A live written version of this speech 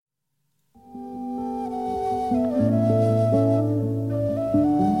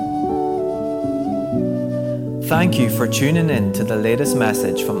Thank you for tuning in to the latest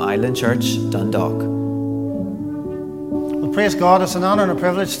message from Island Church, Dundalk. Well, praise God, it's an honour and a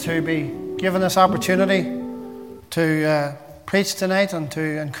privilege to be given this opportunity to preach tonight and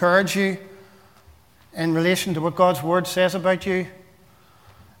to encourage you in relation to what God's Word says about you.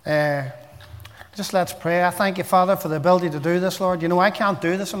 Just let's pray. I thank you, Father, for the ability to do this, Lord. You know, I can't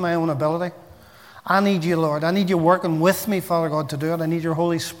do this in my own ability. I need you, Lord. I need you working with me, Father God, to do it. I need your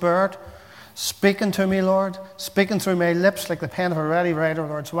Holy Spirit speaking to me, Lord, speaking through my lips like the pen of a ready writer,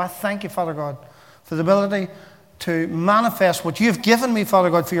 Lord. So I thank you, Father God, for the ability to manifest what you've given me, Father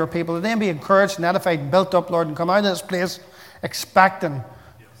God, for your people, and then be encouraged and edified and built up, Lord, and come out of this place expecting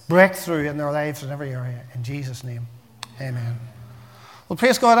breakthrough in their lives in every area. In Jesus' name, amen. Well,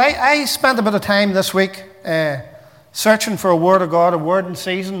 praise God. I spent a bit of time this week searching for a word of God, a word in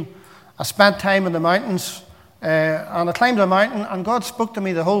season. I spent time in the mountains, and I climbed a mountain, and God spoke to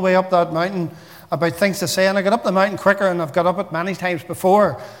me the whole way up that mountain about things to say. And I got up the mountain quicker than I've got up it many times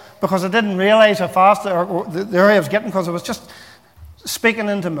before, because I didn't realise how fast or the area I was getting, because I was just speaking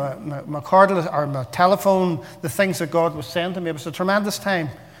into my cordless or my telephone the things that God was saying to me. It was a tremendous time.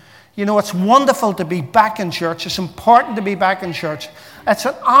 You know, it's wonderful to be back in church. It's important to be back in church. It's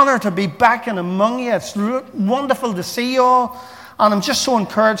an honour to be back in among you. It's wonderful to see you all. And I'm just so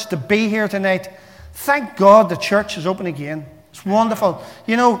encouraged to be here tonight. Thank God the church is open again. It's wonderful.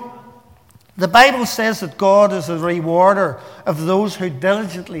 You know, the Bible says that God is a rewarder of those who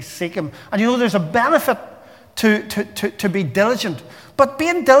diligently seek Him. And you know, there's a benefit to be diligent. But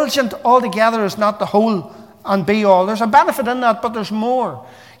being diligent altogether is not the whole and be all. There's a benefit in that, but there's more.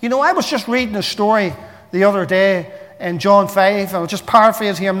 You know, I was just reading a story the other day in John 5. I'll just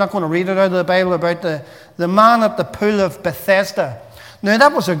paraphrase here. I'm not going to read it out of the Bible, about the man at the pool of Bethesda. Now,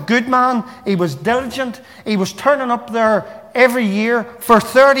 that was a good man. He was diligent. He was turning up there every year for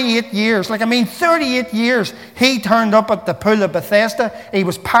 38 years. 38 years he turned up at the pool of Bethesda. He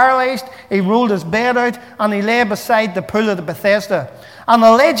was paralysed. He rolled his bed out and he lay beside the pool of the Bethesda. And the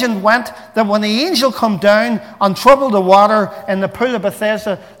legend went that when the angel come down and troubled the water in the pool of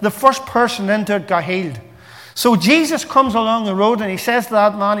Bethesda, the first person into it got healed. So Jesus comes along the road and he says to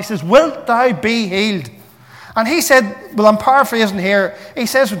that man, he says, "Wilt thou be healed?" And he said, well, I'm paraphrasing here. He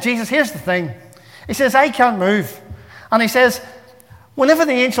says to Jesus, here's the thing. He says, "I can't move." And he says, whenever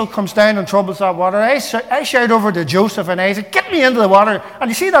the angel comes down and troubles that water, I shout over to Joseph and I say, "Get me into the water." And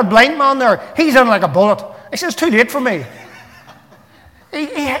you see that blind man there? He's in like a bullet. He says, "Too late for me."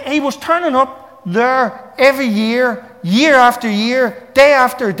 He was turning up there every year, year after year, day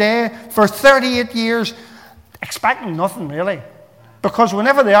after day, for 38 years, expecting nothing really. Because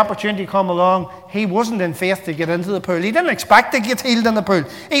whenever the opportunity came along, he wasn't in faith to get into the pool. He didn't expect to get healed in the pool.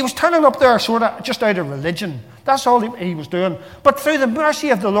 He was turning up there sort of just out of religion. That's all he was doing. But through the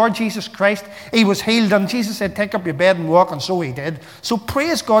mercy of the Lord Jesus Christ, he was healed. And Jesus said, "Take up your bed and walk," and so he did. So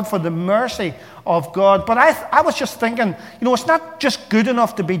praise God for the mercy of God. But I was just thinking, you know, it's not just good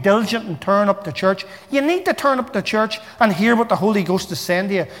enough to be diligent and turn up to church. You need to turn up to church and hear what the Holy Ghost is saying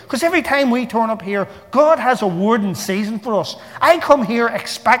to you. Because every time we turn up here, God has a word in season for us. I come here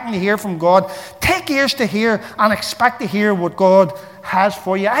expecting to hear from God. Take ears to hear and expect to hear what God has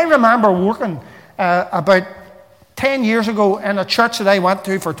for you. I remember working about 10 years ago in a church that I went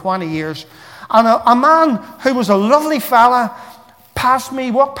to for 20 years. And a man who was a lovely fella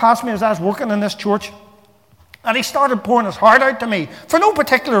walked past me as I was working in this church. And he started pouring his heart out to me, for no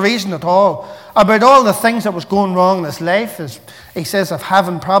particular reason at all, about all the things that was going wrong in his life. He says, "I'm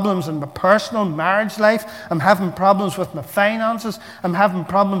having problems in my personal marriage life. I'm having problems with my finances. I'm having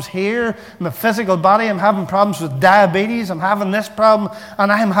problems here, my physical body. I'm having problems with diabetes. I'm having this problem,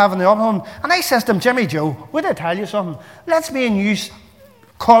 and I'm having the other problem." And I says to him, "Jimmy Joe, would I tell you something? Let's me and you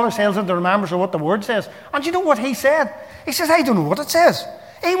call ourselves into remembrance of what the Word says." And you know what he said? He says, "I don't know what it says."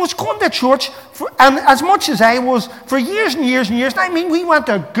 He was going to church, and as much as I was, for years and years and years. I mean, we went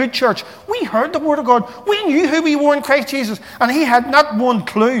to a good church. We heard the Word of God. We knew who we were in Christ Jesus. And he had not one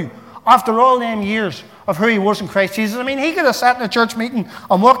clue, after all them years, of who he was in Christ Jesus. I mean, he could have sat in a church meeting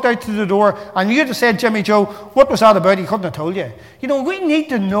and walked out to the door, and you'd have said, "Jimmy Joe, what was that about?" He couldn't have told you. You know, we need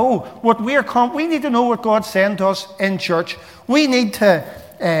to know what we need to know what God's saying to us in church. We need to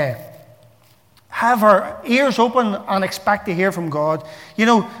have our ears open and expect to hear from God. You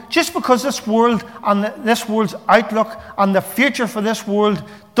know, just because this world and this world's outlook and the future for this world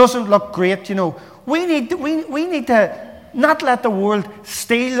doesn't look great, you know, we need to not let the world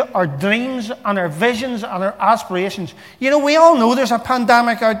steal our dreams and our visions and our aspirations. You know, we all know there's a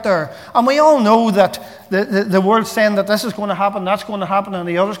pandemic out there, and we all know that the world's saying that this is going to happen, that's going to happen, and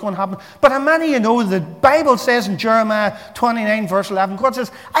the other's going to happen. But how many of you know the Bible says in Jeremiah 29 verse 11, God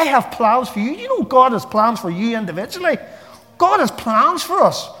says, I have plans for you. You know God has plans for you individually. God has plans for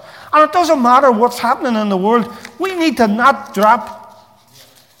us. And it doesn't matter what's happening in the world. We need to not drop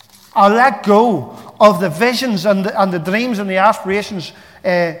or let go of the visions and the dreams and the aspirations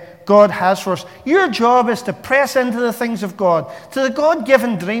God has for us. Your job is to press into the things of God, to the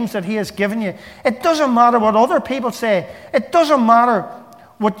God-given dreams that He has given you. It doesn't matter what other people say. It doesn't matter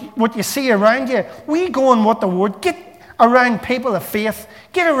what you see around you. We go on what the Word. Get around people of faith.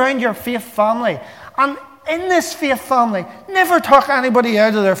 Get around your faith family. And in this faith family, never talk anybody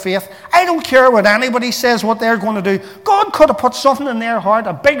out of their faith. I don't care what anybody says, what they're going to do. God could have put something in their heart,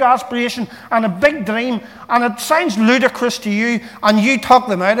 a big aspiration and a big dream, and it sounds ludicrous to you, and you talk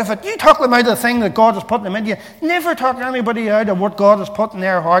them out of it. You talk them out of the thing that God has put them into you. Never talk anybody out of what God has put in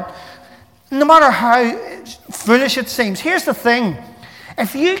their heart, no matter how foolish it seems. Here's the thing.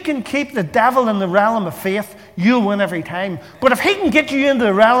 If you can keep the devil in the realm of faith, you'll win every time. But if he can get you into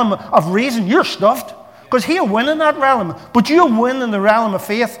the realm of reason, you're stuffed. Because he'll win in that realm. But you'll win in the realm of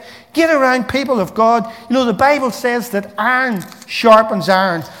faith. Get around people of God. You know, the Bible says that iron sharpens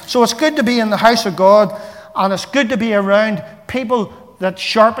iron. So it's good to be in the house of God. And it's good to be around people that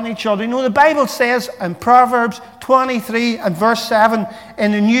sharpen each other. You know, the Bible says in Proverbs 23 and verse 7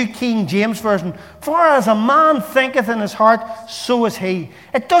 in the New King James Version, for as a man thinketh in his heart, so is he.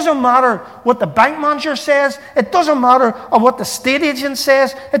 It doesn't matter what the bank manager says. It doesn't matter what the state agent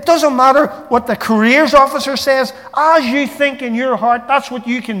says. It doesn't matter what the careers officer says. As you think in your heart, that's what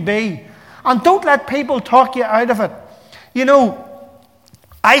you can be. And don't let people talk you out of it. You know,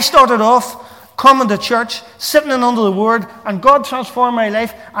 I started off coming to church, sitting in under the Word, and God transformed my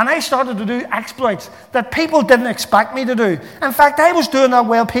life, and I started to do exploits that people didn't expect me to do. In fact, I was doing that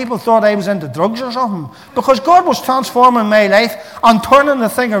while people thought I was into drugs or something, because God was transforming my life and turning the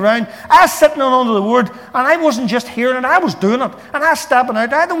thing around. I was sitting in under the Word, and I wasn't just hearing it, I was doing it, and I was stepping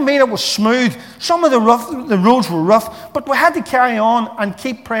out. I don't mean it was smooth. Some of the roads were rough, but we had to carry on and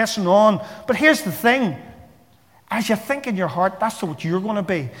keep pressing on. But here's the thing. As you think in your heart, that's what you're going to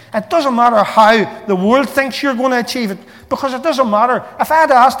be. It doesn't matter how the world thinks you're going to achieve it, because it doesn't matter. If I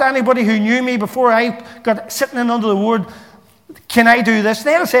had asked anybody who knew me before I got sitting in under the Word, can I do this?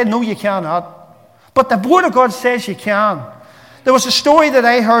 They'd have said, no, you cannot. But the Word of God says you can. There was a story that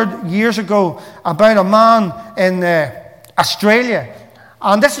I heard years ago about a man in Australia,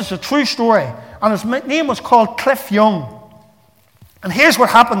 and this is a true story, and his name was called Cliff Young. And here's what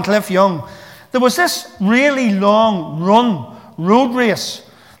happened to Cliff Young. There was this really long road race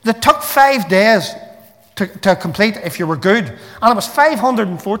that took 5 days to complete if you were good. And it was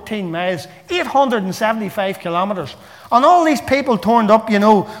 514 miles, 875 kilometres. And all these people turned up, you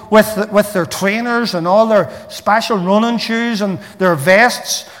know, with their trainers and all their special running shoes and their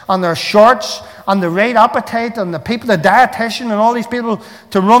vests and their shorts and the right appetite and the dietitian and all these people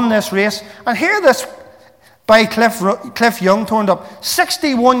to run this race. And here this by Cliff Young turned up.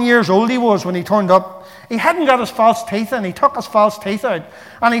 61 years old he was when he turned up. He hadn't got his false teeth in. He took his false teeth out.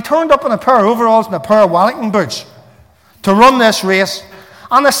 And he turned up in a pair of overalls and a pair of Wellington boots to run this race.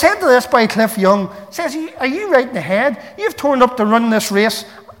 And I said to this by Cliff Young, says, are you right in the head? You've turned up to run this race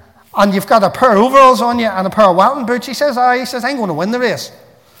and you've got a pair of overalls on you and a pair of Wellington boots. He says, I'm going to win the race.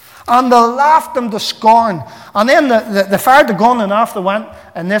 And they laughed him to scorn. And then they fired the gun and off they went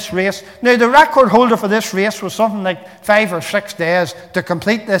in this race. Now, the record holder for this race was something like 5 or 6 days to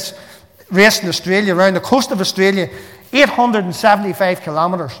complete this race in Australia, around the coast of Australia, 875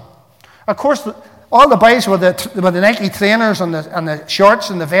 kilometres. Of course, all the boys with the Nike trainers and the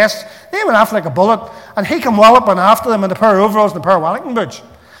shorts and the vests, they went off like a bullet. And he came walloping after them in a pair of overalls and a pair of Wellington boots.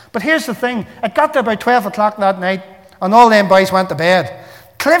 But here's the thing. It got to about 12 o'clock that night, and all them boys went to bed.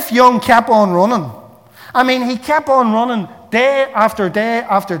 Cliff Young kept on running. I mean, he kept on running day after day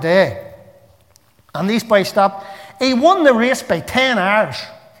after day. And these boys stopped. He won the race by 10 hours.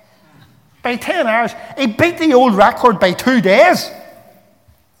 By 10 hours. He beat the old record by 2 days.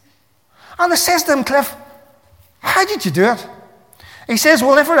 And I says to him, Cliff, how did you do it? He says,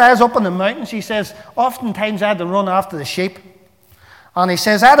 well, whenever I was up in the mountains, he says, oftentimes I had to run after the sheep. And he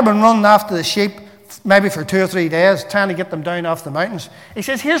says, I'd have been running after the sheep maybe for 2 or 3 days, trying to get them down off the mountains. He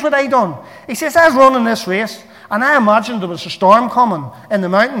says, here's what I done. He says, I was running this race, and I imagined there was a storm coming in the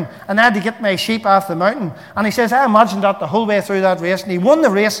mountain, and I had to get my sheep off the mountain. And he says, I imagined that the whole way through that race, and he won the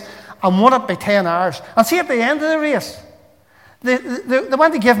race and won it by 10 hours. And see, at the end of the race, They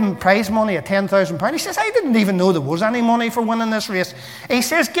went to give him prize money at £10,000. He says, I didn't even know there was any money for winning this race. He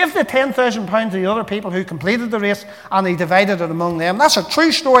says, give the £10,000 to the other people who completed the race, and he divided it among them. That's a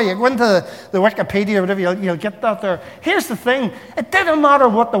true story. You go into the Wikipedia or whatever, you'll get that there. Here's the thing. It didn't matter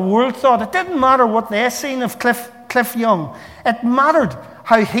what the world thought. It didn't matter what they seen of Cliff Young. It mattered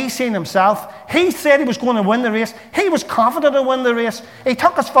how he seen himself. He said he was going to win the race. He was confident to win the race. He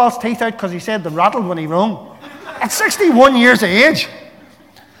took his false teeth out because he said they rattled when he rung. At 61 years of age.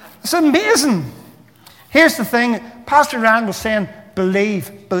 It's amazing. Here's the thing. Pastor Rand was saying,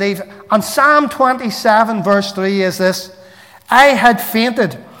 believe. And Psalm 27 verse 3 is this: I had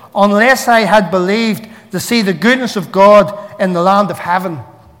fainted unless I had believed to see the goodness of God in the land of heaven.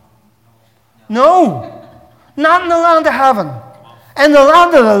 No, not in the land of heaven. In the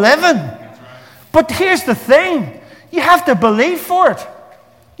land of the living. But here's the thing. You have to believe for it.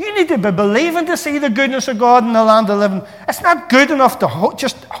 You need to be believing to see the goodness of God in the land of the living. It's not good enough to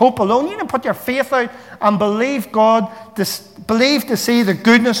just hope alone. You need to put your faith out and believe to see the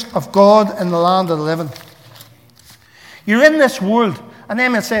goodness of God in the land of the living. You're in this world, and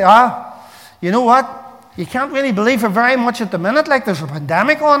then you'll say, you know what? You can't really believe it very much at the minute, like there's a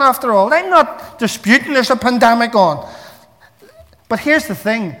pandemic on after all. I'm not disputing there's a pandemic on. But here's the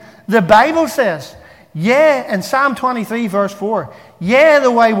thing. The Bible says, in Psalm 23 verse 4, yea,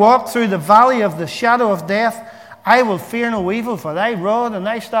 though I walk through the valley of the shadow of death, I will fear no evil, for thy rod and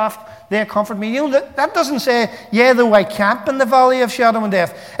thy staff, they comfort me. You know, that doesn't say, yea, though I camp in the valley of shadow and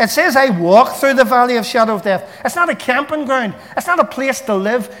death. It says I walk through the valley of shadow of death. It's not a camping ground. It's not a place to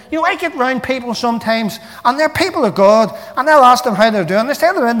live. You know, I get round people sometimes, and they're people of God, and I'll ask them how they're doing. They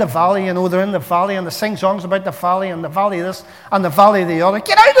say they're in the valley, they're in the valley, and they sing songs about the valley, and the valley this, and the valley the other.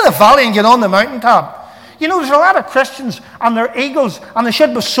 Get out of the valley and get on the mountaintop. You know, there's a lot of Christians, and they're eagles, and they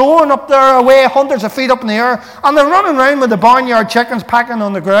should be soaring up there away hundreds of feet up in the air, and they're running around with the barnyard chickens packing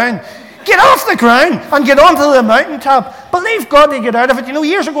on the ground. Get off the ground and get onto the mountaintop. Believe God to get out of it. You know,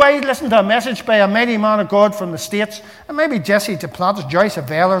 years ago I listened to a message by a mighty man of God from the States, and maybe Jesse Duplantis, Joyce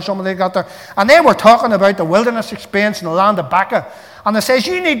Avella or somebody got there, and they were talking about the wilderness experience in the land of Baca. And it says,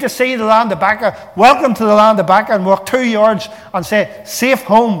 you need to see the land of Baca, welcome to the land of Baca, and walk 2 yards and say, safe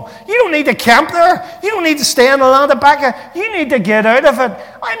home. You don't need to camp there. You don't need to stay in the land of Baca. You need to get out of it.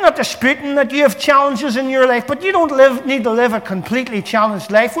 I'm not disputing that you have challenges in your life, but you don't need to live a completely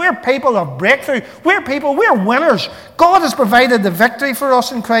challenged life. We're people of breakthrough. We're winners. God has provided the victory for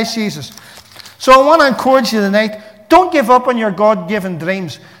us in Christ Jesus. So I want to encourage you tonight, don't give up on your God-given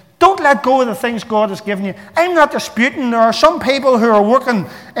dreams. Don't let go of the things God has given you. I'm not disputing. There are some people who are working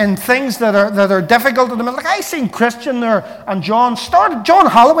in things that are difficult at the minute. Like I seen Christian there and John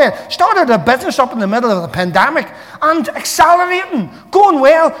Holloway started a business up in the middle of the pandemic and accelerating, going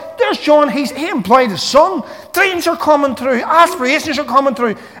well. There's John. He employed his son. Dreams are coming through. Aspirations are coming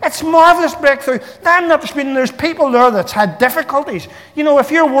through. It's marvelous breakthrough. I'm not disputing. There's people there that's had difficulties. You know, if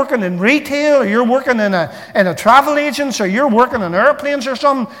you're working in retail or you're working in a travel agents or you're working on airplanes or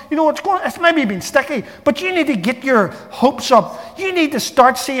something, you know, it's maybe been sticky, but you need to get your hopes up. You need to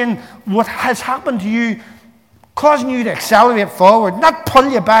start seeing what has happened to you, causing you to accelerate forward, not pull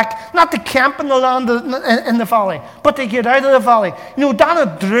you back, not to camp in the land in the valley, but to get out of the valley. You know,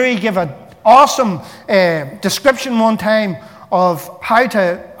 Donna Drury gave an awesome description one time of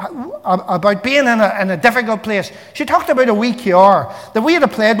about being in a difficult place. She talked about a wee car that we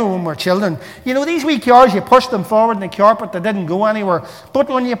had played with when we were children. You know, these wee cars, you push them forward in the car, but they didn't go anywhere. But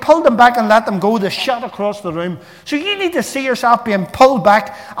when you pulled them back and let them go, they shot across the room. So you need to see yourself being pulled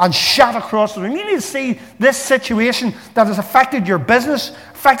back and shot across the room. You need to see this situation that has affected your business,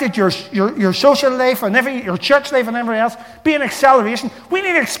 affected your social life and your church life and everything else, be an acceleration. We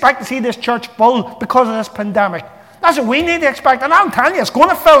need to expect to see this church full because of this pandemic. That's what we need to expect. And I'm telling you, it's going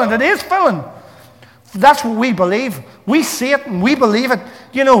to fill, and it is filling. That's what we believe. We see it and we believe it.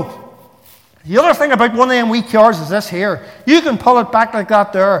 You know, the other thing about one of them wee cars is this here. You can pull it back like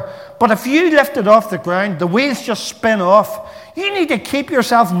that there. But if you lift it off the ground, the wheels just spin off. You need to keep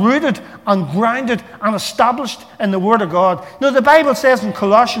yourself rooted and grounded and established in the Word of God. Now, the Bible says in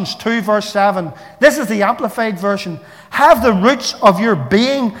Colossians 2 verse 7, this is the Amplified Version, have the roots of your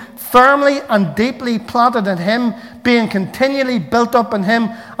being firmly and deeply planted in Him, being continually built up in Him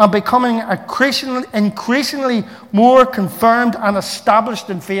and becoming increasingly more confirmed and established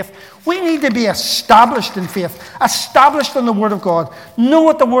in faith. We need to be established in faith, established in the Word of God. Know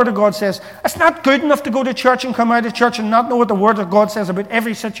what the Word of God says. It's not good enough to go to church and come out of church and not know what the Word of God says about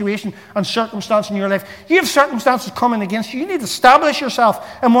every situation and circumstance in your life. You have circumstances coming against you. You need to establish yourself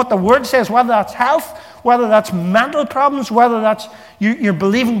in what the Word says, whether that's health, whether that's mental problems, whether that's you're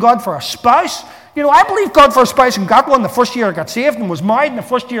believing God for a spouse. You know, I believe God for a spouse and got one the first year I got saved and was married in the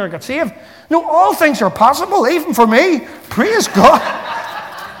first year I got saved. No, all things are possible, even for me. Praise God.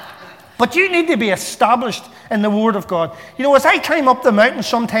 But you need to be established in the Word of God. You know, as I climb up the mountain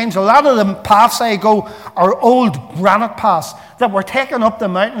sometimes, a lot of the paths I go are old granite paths that were taken up the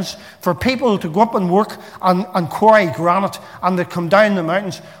mountains for people to go up and work and quarry granite and to come down the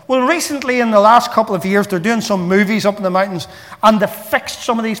mountains. Well, recently in the last couple of years, they're doing some movies up in the mountains and they fixed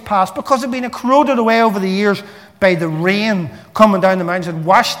some of these paths because they've been corroded away over the years by the rain coming down the mountains and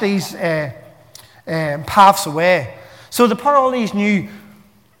washed these paths away. So they put all these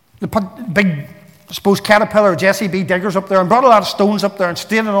they put big, I suppose, Caterpillar JCB diggers up there and brought a lot of stones up there and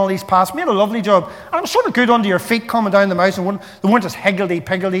straightened all these paths. Made a lovely job. And it was sort of good under your feet coming down the mountain. They weren't as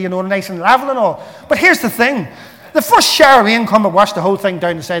higgledy-piggledy, you know, nice and level and all. But here's the thing. The first shower of rain come and wash the whole thing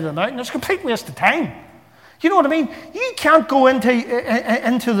down the side of the mountain. It's a complete waste of time. You know what I mean? You can't go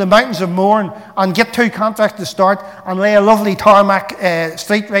into the mountains of Mourne and get 2 contracts to start and lay a lovely tarmac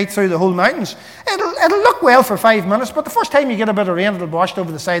street right through the whole mountains. It'll look well for 5 minutes, but the first time you get a bit of rain, it'll wash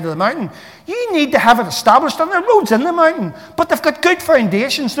over the side of the mountain. You need to have it established, and there are roads in the mountain, but they've got good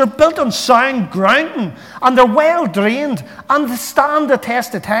foundations. They're built on sound grounding, and they're well drained, and they stand the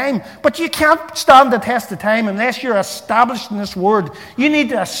test of time. But you can't stand the test of time unless you're established in this Word. You need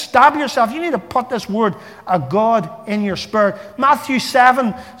to establish yourself. You need to put this Word of God in your spirit. Matthew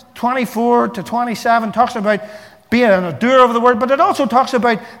 7:24-27 talks about being a doer of the Word, but it also talks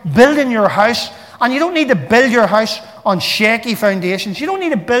about building your house. And you don't need to build your house on shaky foundations. You don't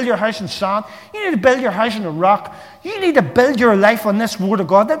need to build your house in sand. You need to build your house on a rock. You need to build your life on this Word of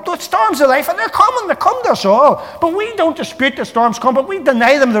God. The storms of life, and they're coming, they come to us all. But we don't dispute the storms come, but we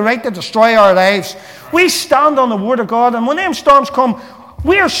deny them the right to destroy our lives. We stand on the Word of God, and when them storms come,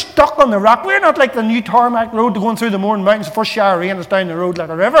 we're stuck on the rock. We're not like the new tarmac road going through the Mourne Mountains. The first shower of rain is down the road like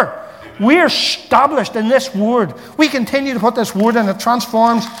a river. We're established in this Word. We continue to put this Word in. It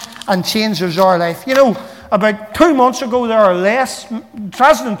transforms and changes our life. You know, about 2 months ago,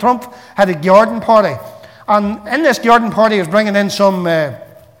 President Trump had a garden party. And in this garden party, he was bringing in some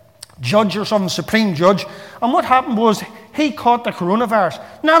judge or some supreme judge. And what happened was he caught the coronavirus.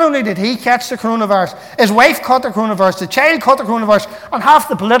 Not only did he catch the coronavirus, his wife caught the coronavirus, the child caught the coronavirus, and half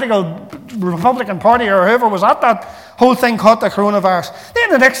the political Republican Party or whoever was at that whole thing caught the coronavirus. Then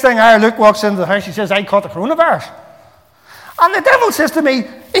the next thing, Luke walks into the house, he says, I caught the coronavirus. And the devil says to me,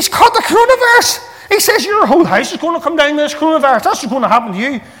 he's caught the coronavirus. He says, your whole house is going to come down with this coronavirus. That's what's going to happen to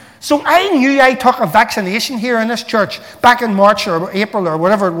you. So I knew I took a vaccination here in this church back in March or April or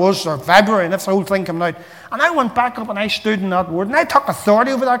whatever it was, or February, and that's the whole thing coming out. And I went back up and I stood in that Word, and I took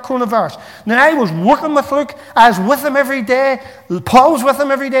authority over that coronavirus. Now I was working with Luke, I was with him every day, Paul was with him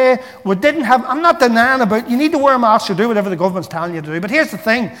every day. I'm not denying about, you need to wear a mask or do whatever the government's telling you to do. But here's the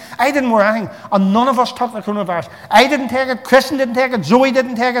thing, I didn't wear anything, and none of us took the coronavirus. I didn't take it, Christian didn't take it, Zoe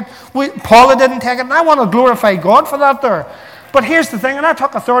didn't take it, Paula didn't take it, and I want to glorify God for that there. But here's the thing, and I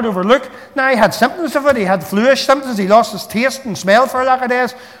took authority over Luke. Now, he had symptoms of it. He had fluish symptoms. He lost his taste and smell for a lack of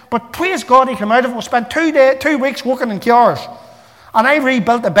days. But praise God, he came out of it. We spent 2 weeks working in cures. And I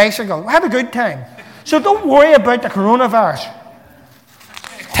rebuilt a bicycle. We had a good time. So don't worry about the coronavirus.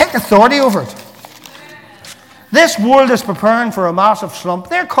 Take authority over it. This world is preparing for a massive slump.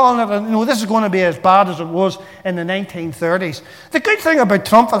 They're calling it, this is going to be as bad as it was in the 1930s. The good thing about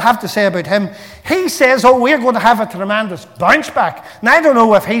Trump, I'll have to say about him, he says, we're going to have a tremendous bounce back. Now, I don't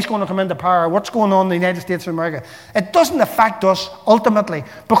know if he's going to come into power or what's going on in the United States of America. It doesn't affect us ultimately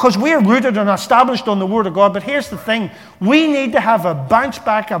because we're rooted and established on the Word of God. But here's the thing, we need to have a bounce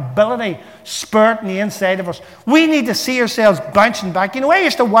back ability, spirit in the inside of us. We need to see ourselves bouncing back. You know, I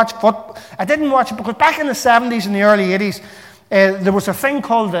used to watch football. I didn't watch it because back in the 70s and the early 80s, there was a thing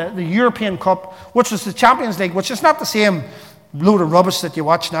called the European Cup, which was the Champions League, which is not the same load of rubbish that you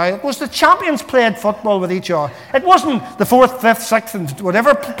watch now. It was the champions played football with each other. It wasn't the 4th, 5th, 6th, and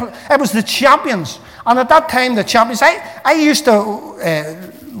whatever. It was the champions. And at that time, the champions, I used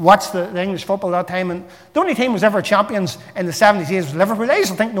to watch the English football at that time, and the only team was ever champions in the 70s was Liverpool. I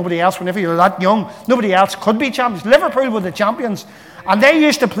used to think nobody else, whenever you're that young, nobody else could be champions. Liverpool were the champions. And they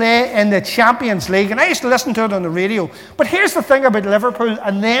used to play in the Champions League, and I used to listen to it on the radio. But here's the thing about Liverpool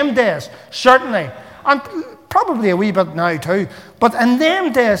in them days, certainly, and probably a wee bit now too, but in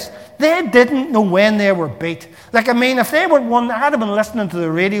them days, they didn't know when they were beat. Like, if they weren't won, I had been listening to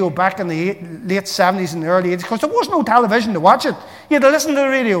the radio back in the late 70s and the early 80s, because there was no television to watch it. You had to listen to the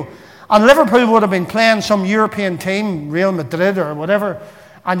radio. And Liverpool would have been playing some European team, Real Madrid or whatever,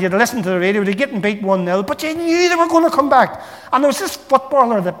 and you'd listen to the radio, they're getting beat 1-0, but you knew they were going to come back. And there was this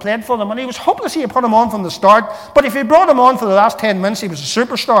footballer that played for them, and he was hopeless. He had put him on from the start, but if you brought him on for the last 10 minutes, he was a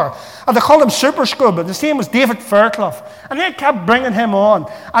superstar. And they called him Super Scrub, and the same was David Fairclough. And they kept bringing him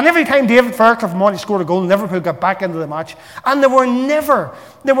on. And every time David Fairclough from Monty scored a goal, Liverpool got back into the match. And they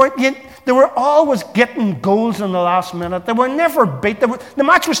were always getting goals in the last minute. They were never beat. The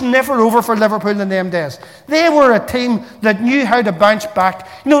match was never over for Liverpool in them days. They were a team that knew how to bounce back.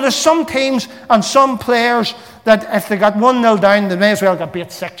 You know, there's some teams and some players that if they got 1-0 down, they may as well get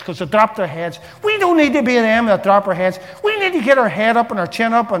beat 6 because they dropped their heads. We don't need to be them that drop our heads. We need to get our head up and our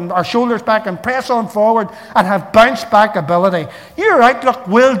chin up and our shoulders back and press on forward and have bounce back ability. Your outlook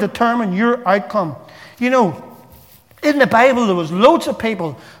will determine your outcome. You know, in the Bible, there was loads of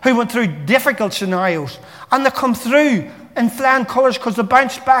people who went through difficult scenarios, and they come through in flying colours because they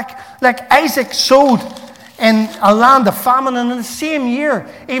bounced back. Like Isaac sowed in a land of famine, and in the same year,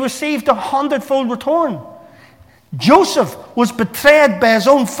 he received 100-fold return. Joseph was betrayed by his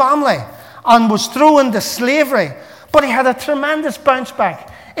own family and was thrown into slavery, but he had a tremendous bounce back.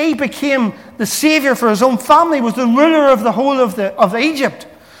 He became the saviour for his own family, he was the ruler of the whole of Egypt.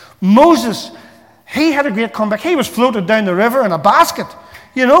 Moses, he had a great comeback. He was floated down the river in a basket.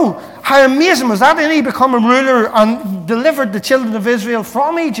 You know, how amazing was that? And he became a ruler and delivered the children of Israel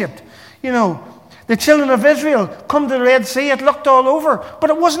from Egypt. You know, the children of Israel come to the Red Sea. It looked all over, but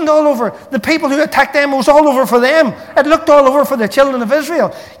it wasn't all over. The people who attacked them, it was all over for them. It looked all over for the children of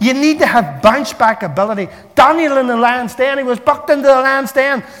Israel. You need to have bounce back ability. Daniel in the lion's den, he was bucked into the lion's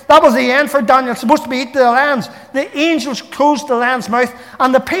den. That was the end for Daniel. Supposed to be eaten to the lions. The angels closed the lion's mouth,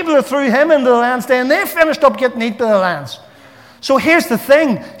 and the people who threw him into the lion's den, they finished up getting eaten to the lions. So here's the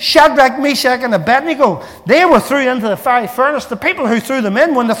thing, Shadrach, Meshach, and Abednego, they were thrown into the fiery furnace. The people who threw them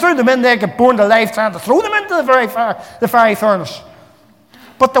in, when they threw them in, they got burned alive trying to throw them into the fiery furnace.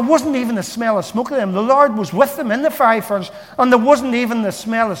 But there wasn't even the smell of smoke of them. The Lord was with them in the fiery furnace, and there wasn't even the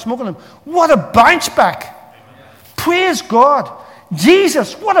smell of smoke of them. What a bounce back. Praise God.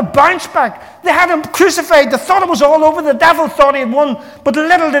 Jesus, what a bounce back. They had him crucified. They thought it was all over. The devil thought he had won. But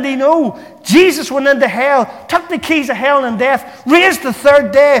little did he know, Jesus went into hell, took the keys of hell and death, raised the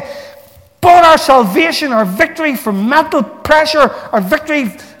third day, bought our salvation, our victory from mental pressure, our victory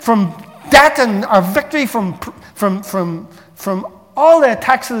from debt, and our victory from all the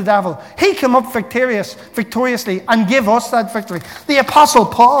attacks of the devil. He came up victoriously and gave us that victory. The Apostle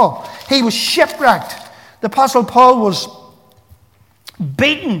Paul, he was shipwrecked. The Apostle Paul was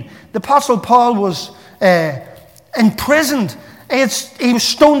beaten. The Apostle Paul was imprisoned. He was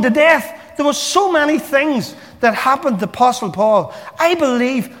stoned to death. There were so many things that happened to Apostle Paul. I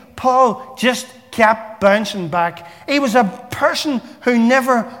believe Paul just kept bouncing back. He was a person who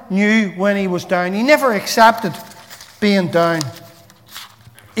never knew when he was down. He never accepted being down.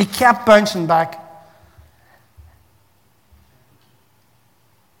 He kept bouncing back.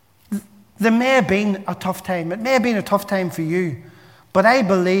 There may have been a tough time. It may have been a tough time for you. But I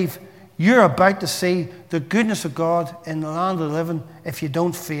believe you're about to see the goodness of God in the land of the living if you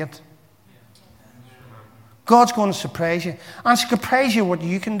don't faint. God's going to surprise you. And surprise you what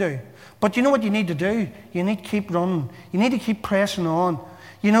you can do. But you know what you need to do? You need to keep running. You need to keep pressing on.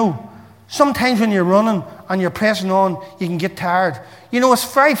 You know, sometimes when you're running and you're pressing on, you can get tired. You know, it's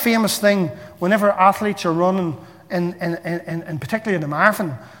a very famous thing whenever athletes are running, in particularly in the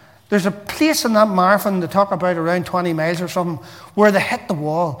marathon. There's a place in that marathon they talk about around 20 miles or something where they hit the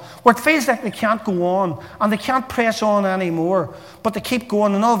wall, where it feels like they can't go on and they can't press on anymore, but they keep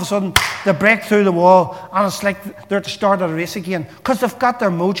going, and all of a sudden they break through the wall and it's like they're at the start of the race again because they've got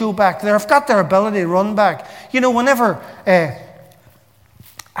their mojo back, they've got their ability to run back. You know, whenever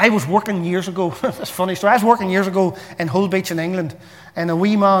I was working years ago, it's a funny story, I was working years ago in Hull Beach in England, in a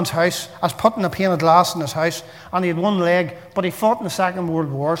wee man's house. I was putting a pane of glass in his house, and he had one leg, but he fought in the Second World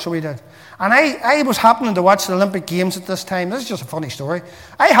War, so he did. And I was happening to watch the Olympic Games at this time. This is just a funny story.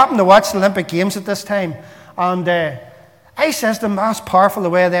 I happened to watch the Olympic Games at this time, and I says to him, that's powerful the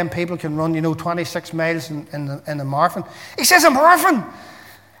way them people can run, you know, 26 miles in a marathon. He says, a marathon?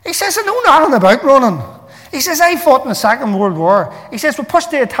 He says, I know nothing about running. He says, I fought in the Second World War. He says, we pushed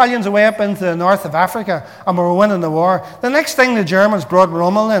the Italians away up into the north of Africa and we were winning the war. The next thing, the Germans brought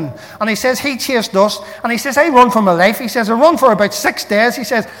Rommel in. And he says, he chased us. And he says, I run for my life. He says, I run for about 6 days. He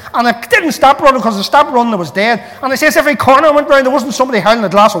says, and I didn't stop running because I stopped running, I was dead. And he says, every corner I went round, there wasn't somebody howling a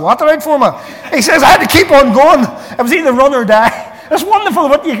glass of water out for me. He says, I had to keep on going. It was either run or die. It's wonderful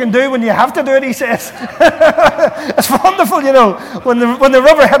what you can do when you have to do it, he says. It's wonderful, you know, when the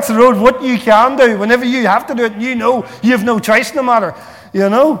rubber hits the road, what you can do. Whenever you have to do it, you know you have no choice no matter. You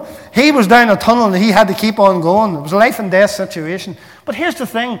know, he was down a tunnel and he had to keep on going. It was a life and death situation. But here's the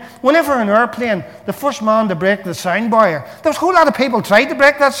thing, whenever an airplane, the first man to break the sound barrier, there was a whole lot of people tried to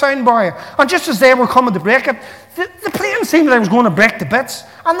break that sound barrier. And just as they were coming to break it, the plane seemed like it was going to break to bits.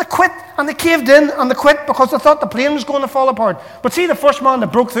 And they quit, and they caved in, and they quit because they thought the plane was going to fall apart. But see, the first man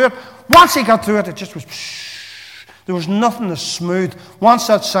that broke through it, once he got through it, it just was... There was nothing as smooth once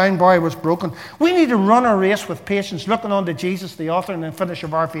that sound barrier was broken. We need to run a race with patience, looking unto Jesus, the author and the finisher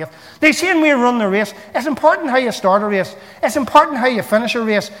of our faith. They say when we run the race, it's important how you start a race. It's important how you finish a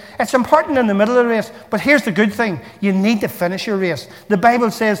race. It's important in the middle of the race. But here's the good thing. You need to finish your race. The Bible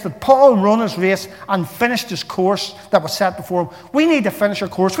says that Paul ran his race and finished his course that was set before him. We need to finish our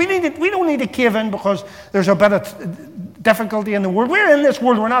course. We don't need to cave in because there's a bit of difficulty in the world. We're in this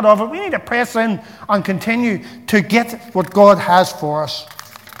world, we're not of it. We need to press in and continue to get what God has for us.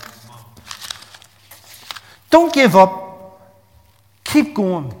 Don't give up. Keep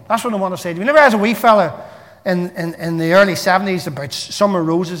going. That's what I want to say to you. Whenever I was a wee fella in the early 70s, about Summer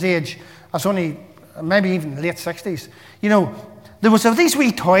Rose's age, I was only maybe even late 60s, you know, there was these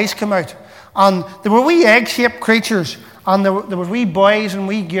wee toys come out, and there were wee egg-shaped creatures. And there were wee boys and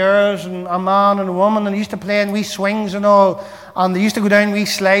wee girls and a man and a woman, and they used to play in wee swings and all, and they used to go down wee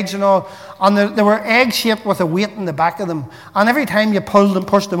slides and all, and they were egg-shaped with a weight in the back of them, and every time you pulled and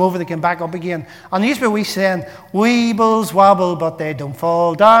pushed them over, they came back up again. And there used to be a wee saying, "Weebles wobble, but they don't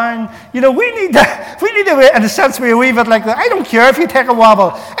fall down." You know, we need to, in a sense, be a wee bit like that. I don't care if you take a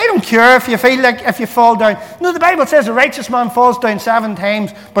wobble. I don't care if you feel like if you fall down. No, the Bible says a righteous man falls down 7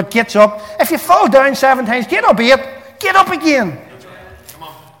 times, but gets up. If you fall down 7 times, get up 8. Get up again. Come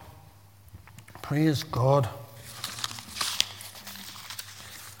on. Praise God.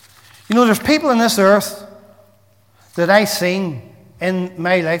 You know, there's people on this earth that I've seen in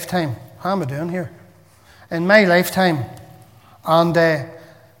my lifetime. How am I doing here? In my lifetime. And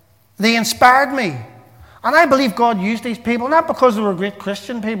they inspired me. And I believe God used these people, not because they were great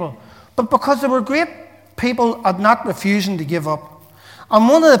Christian people, but because they were great people at not refusing to give up. And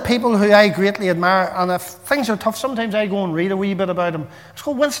one of the people who I greatly admire, and if things are tough, sometimes I go and read a wee bit about him. It's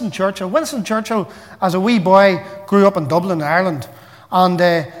called Winston Churchill. Winston Churchill, as a wee boy, grew up in Dublin, Ireland. And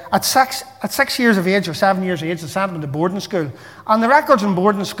at 6 years of age, or 7 years of age, they sent him to boarding school. And the records in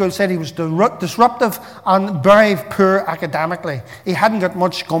boarding school said he was disruptive and very poor academically. He hadn't got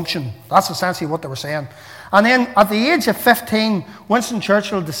much gumption. That's essentially what they were saying. And then at the age of 15, Winston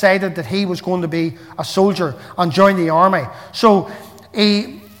Churchill decided that he was going to be a soldier and join the army. So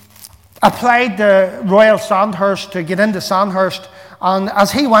he applied the Royal Sandhurst to get into Sandhurst, and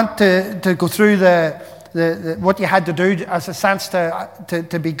as he went to go through the what you had to do as a sense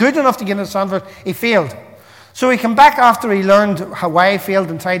to be good enough to get into Sandhurst, he failed. So he came back after he learned why he failed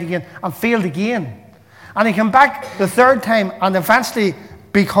and tried again, and failed again. And he came back the third time and eventually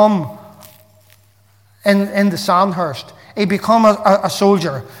become in the Sandhurst. He became a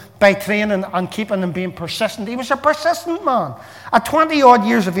soldier by training and keeping and being persistent. He was a persistent man. At 20-odd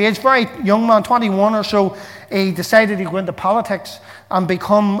years of age, very young man, 21 or so, he decided he'd go into politics and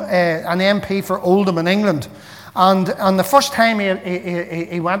become an MP for Oldham in England. And the first time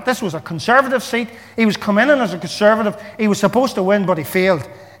he went, this was a Conservative seat. He was coming in as a Conservative. He was supposed to win, but he failed.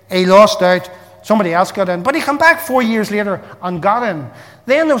 He lost out. Somebody else got in. But he came back 4 years later and got in.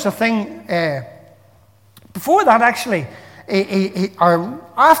 Then there was a thing, before that actually,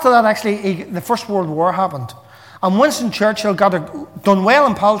 after that, actually, the First World War happened, and Winston Churchill done well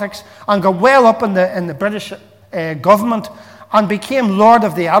in politics and got well up in the British government and became Lord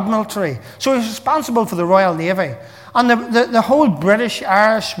of the Admiralty. So he was responsible for the Royal Navy. And the whole British,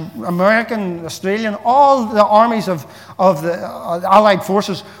 Irish, American, Australian, all the armies of the Allied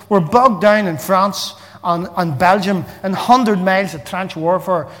forces were bogged down in France and Belgium in 100 miles of trench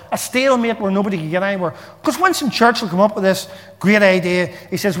warfare, a stalemate where nobody could get anywhere. Because Winston Churchill came up with this great idea.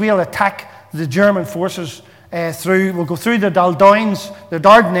 He says, we'll attack the German forces we'll go through the Dordogne, the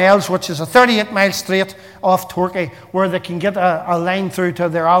Dardanelles, which is a 38-mile strait off Turkey, where they can get a line through to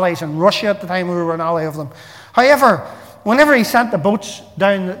their allies in Russia at the time, who were an ally of them. However, whenever he sent the boats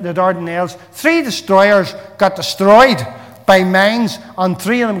down the Dardanelles, 3 destroyers got destroyed by mines, and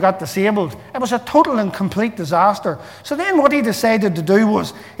 3 of them got disabled. It was a total and complete disaster. So then what he decided to do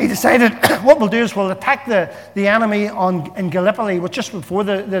was, what we'll do is we'll attack the enemy in Gallipoli, which just before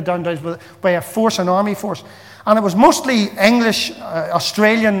the Dardanelles, by an army force. And it was mostly English,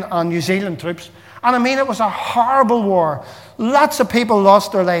 Australian and New Zealand troops. And I mean, it was a horrible war. Lots of people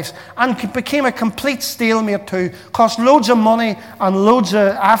lost their lives and became a complete stalemate too. Cost loads of money and loads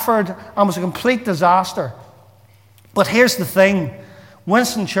of effort and was a complete disaster. But here's the thing.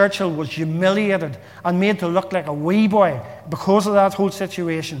 Winston Churchill was humiliated and made to look like a wee boy because of that whole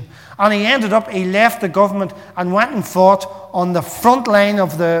situation. And he left the government and went and fought on the front line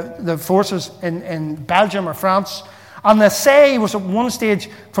of the forces in Belgium or France. And they say he was at one stage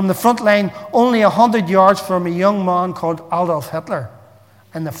from the front line only 100 yards from a young man called Adolf Hitler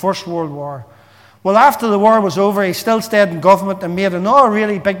in the First World War. Well, after the war was over, he still stayed in government and made another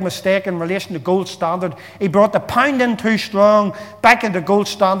really big mistake in relation to gold standard. He brought the pound in too strong, back into gold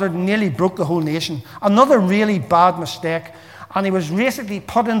standard, and nearly broke the whole nation. Another really bad mistake. And he was basically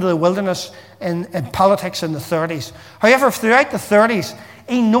put into the wilderness in politics in the 30s. However, throughout the 30s,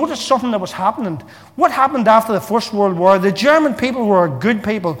 he noticed something that was happening. What happened after the First World War? The German people were good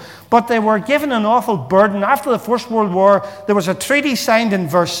people, but they were given an awful burden. After the First World War, there was a treaty signed in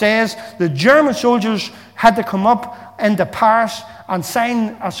Versailles. The German soldiers had to come up into Paris and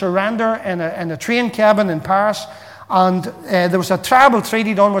sign a surrender in a train cabin in Paris. And there was a tribal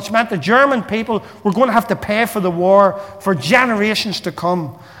treaty done, which meant the German people were going to have to pay for the war for generations to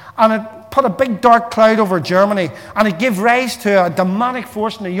come. And it put a big dark cloud over Germany, and it gave rise to a demonic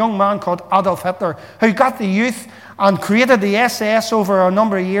force in a young man called Adolf Hitler, who got the youth and created the SS over a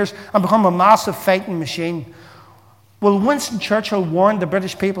number of years and become a massive fighting machine. Well, Winston Churchill warned the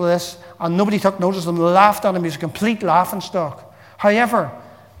British people of this, and nobody took notice of him. They laughed at him. He was a complete laughingstock. However,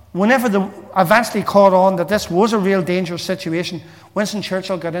 whenever they eventually caught on that this was a real dangerous situation, Winston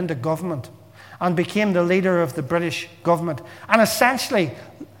Churchill got into government and became the leader of the British government. And essentially,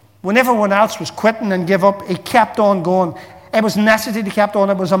 when everyone else was quitting and gave up, he kept on going. It was necessary to keep on.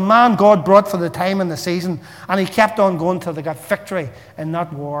 It was a man God brought for the time and the season, and he kept on going till they got victory in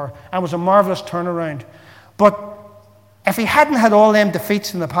that war. And it was a marvellous turnaround. But if he hadn't had all them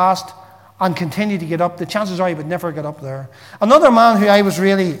defeats in the past and continued to get up, the chances are he would never get up there. Another man who I was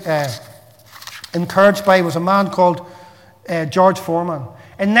really encouraged by was a man called George Foreman.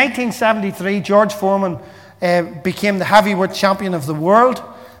 In 1973, George Foreman became the heavyweight champion of the world.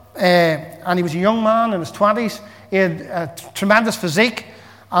 And he was a young man in his 20s. He had a tremendous physique,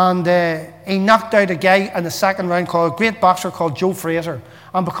 and he knocked out a guy in the second round called a great boxer called Joe Frazier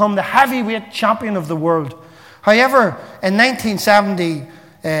and become the heavyweight champion of the world. However, in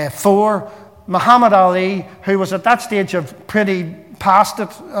 1974, Muhammad Ali, who was at that stage of pretty past it,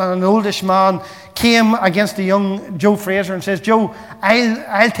 an oldish man, came against the young Joe Frazier and says, "Joe,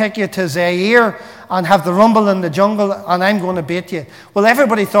 I'll take you to Zaire and have the rumble in the jungle, and I'm going to beat you." Well,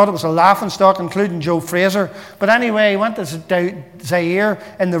 everybody thought it was a laughingstock, including Joe Frazier. But anyway, he went to Zaire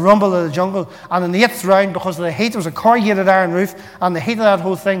in the rumble of the jungle, and in the 8th round, because of the heat, there was a corrugated iron roof, and the heat of that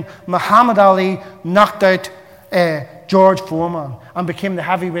whole thing, Muhammad Ali knocked out George Foreman and became the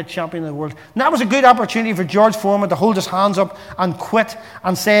heavyweight champion of the world. And that was a good opportunity for George Foreman to hold his hands up and quit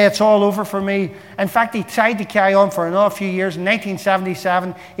and say, "It's all over for me." In fact, he tried to carry on for another few years. In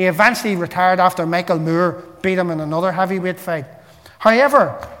 1977, he eventually retired after Michael Moore beat him in another heavyweight fight.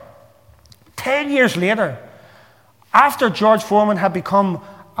 However, 10 years later, after George Foreman had become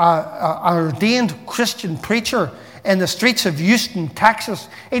an ordained Christian preacher in the streets of Houston, Texas,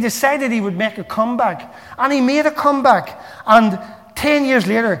 he decided he would make a comeback. And he made a comeback. And 10 years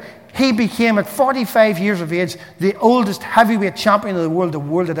later, he became, at 45 years of age, the oldest heavyweight champion of the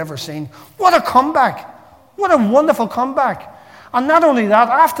world had ever seen. What a comeback! What a wonderful comeback! And not only that,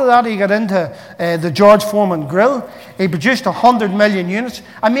 after that he got into the George Foreman grill. He produced 100 million units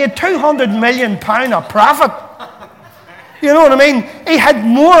and made £200 million of profit. You know what I mean? He had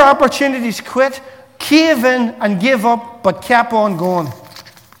more opportunities to quit, cave in and give up, but kept on going.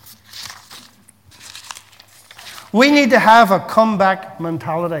 We need to have a comeback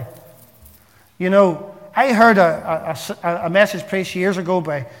mentality. You know, I heard a message preached years ago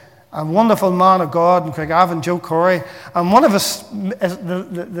by a wonderful man of God in Craigavon, Joe Corey, and one of us,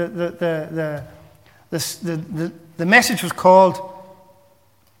 the message was called,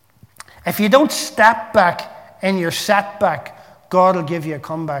 "If you don't step back in your setback, God will give you a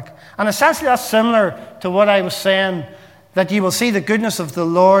comeback." And essentially that's similar to what I was saying, that you will see the goodness of the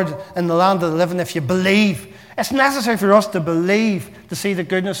Lord in the land of the living if you believe. It's necessary for us to believe to see the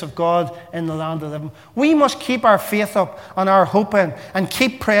goodness of God in the land of the living. We must keep our faith up and our hope in and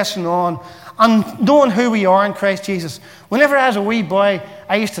keep pressing on and knowing who we are in Christ Jesus. Whenever I was a wee boy,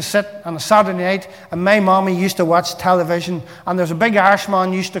 I used to sit on a Saturday night and my mommy used to watch television, and there's a big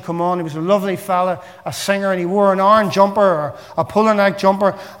Irishman used to come on. He was a lovely fella, a singer, and he wore an orange jumper or a polo neck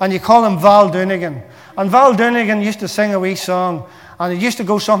jumper, and you call him Val Doonigan. And Val Doonigan used to sing a wee song, and it used to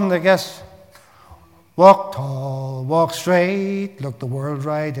go something like this: "Walk tall, walk straight, look the world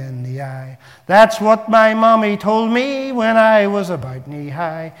right in the eye. That's what my mommy told me when I was about knee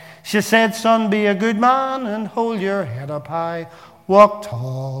high. She said, son, be a good man and hold your head up high. walk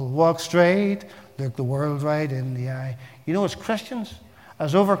tall, walk straight, look the world right in the eye. You know, as Christians,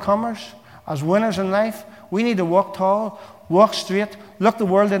 as overcomers, as winners in life, we need to walk tall, walk straight, look the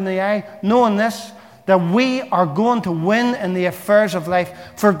world in the eye, knowing this, that we are going to win in the affairs of life.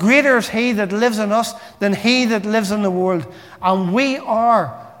 For greater is He that lives in us than he that lives in the world. And we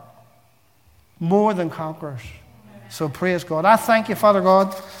are more than conquerors. So praise God. I thank you, Father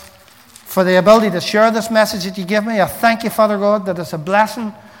God, for the ability to share this message that you give me. I thank you, Father God, that it's a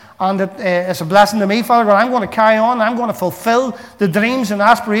blessing. And it's a blessing to me, Father God. I'm going to carry on. I'm going to fulfill the dreams and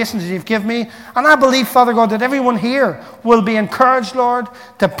aspirations that you've given me. And I believe, Father God, that everyone here will be encouraged, Lord,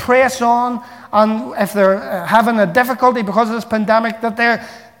 to press on. And if they're having a difficulty because of this pandemic, that their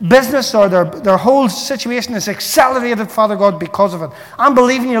business or their whole situation is accelerated, Father God, because of it. I'm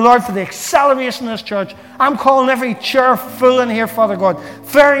believing you, Lord, for the acceleration of this church. I'm calling every chair full in here, Father God,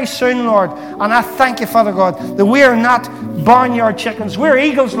 very soon, Lord. And I thank you, Father God, that we are not barnyard chickens. We're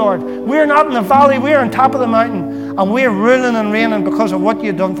eagles, Lord. We're not in the valley. We're on top of the mountain. And we're ruling and reigning because of what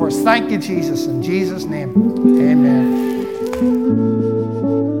you've done for us. Thank you, Jesus. In Jesus' name, amen.